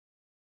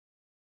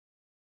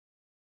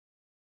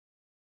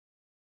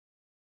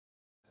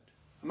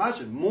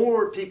Imagine,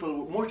 more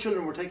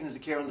children were taken into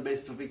care on the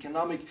basis of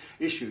economic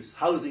issues,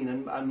 housing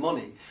and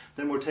money,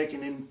 than were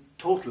taken in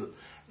total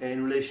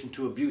in relation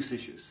to abuse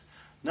issues.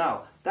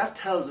 Now, that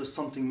tells us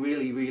something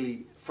really,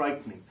 really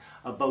frightening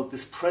about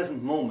this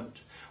present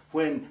moment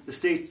when the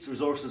state's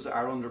resources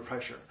are under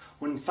pressure,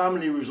 when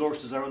family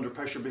resources are under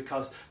pressure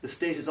because the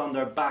state is on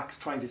their backs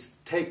trying to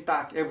take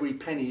back every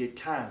penny it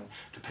can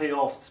to pay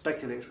off the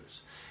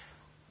speculators.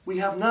 We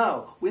have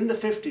now, in the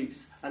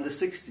 50s and the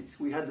 60s,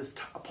 we had this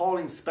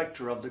appalling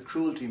spectre of the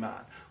cruelty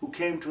man who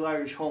came to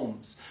Irish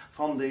homes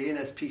from the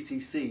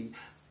NSPCC,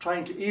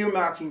 trying to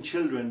earmarking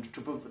children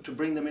to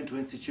bring them into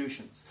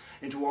institutions,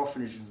 into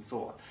orphanages and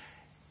so on.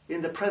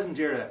 In the present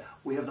era,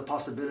 we have the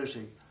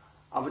possibility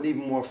of an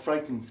even more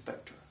frightening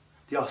spectre,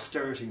 the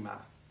austerity man,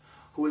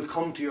 who will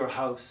come to your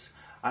house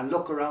and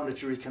look around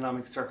at your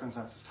economic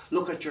circumstances,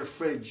 look at your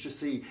fridge to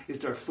see is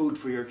there food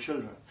for your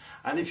children.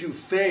 And if you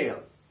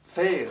fail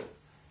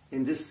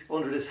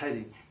under this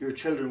heading, your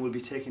children will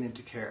be taken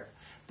into care.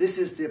 This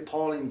is the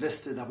appalling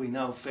vista that we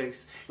now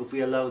face if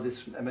we allow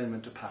this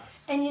amendment to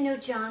pass. And you know,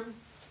 John,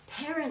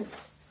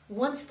 parents,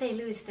 once they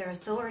lose their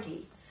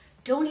authority,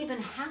 don't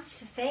even have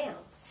to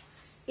fail.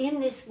 In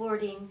this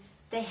wording,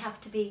 they have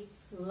to be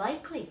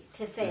likely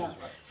to fail.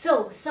 Right.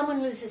 So,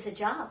 someone loses a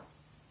job.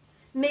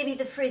 Maybe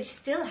the fridge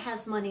still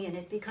has money in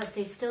it because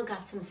they've still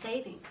got some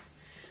savings.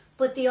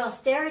 But the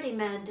austerity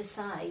man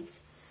decides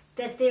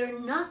that they're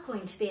not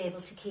going to be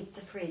able to keep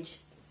the fridge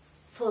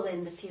full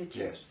in the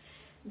future. Yes.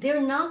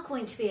 They're not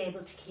going to be able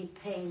to keep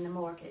paying the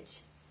mortgage.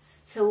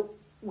 So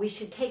we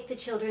should take the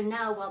children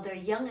now while they're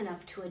young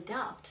enough to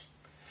adopt,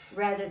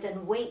 rather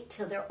than wait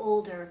till they're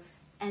older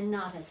and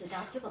not as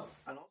adoptable.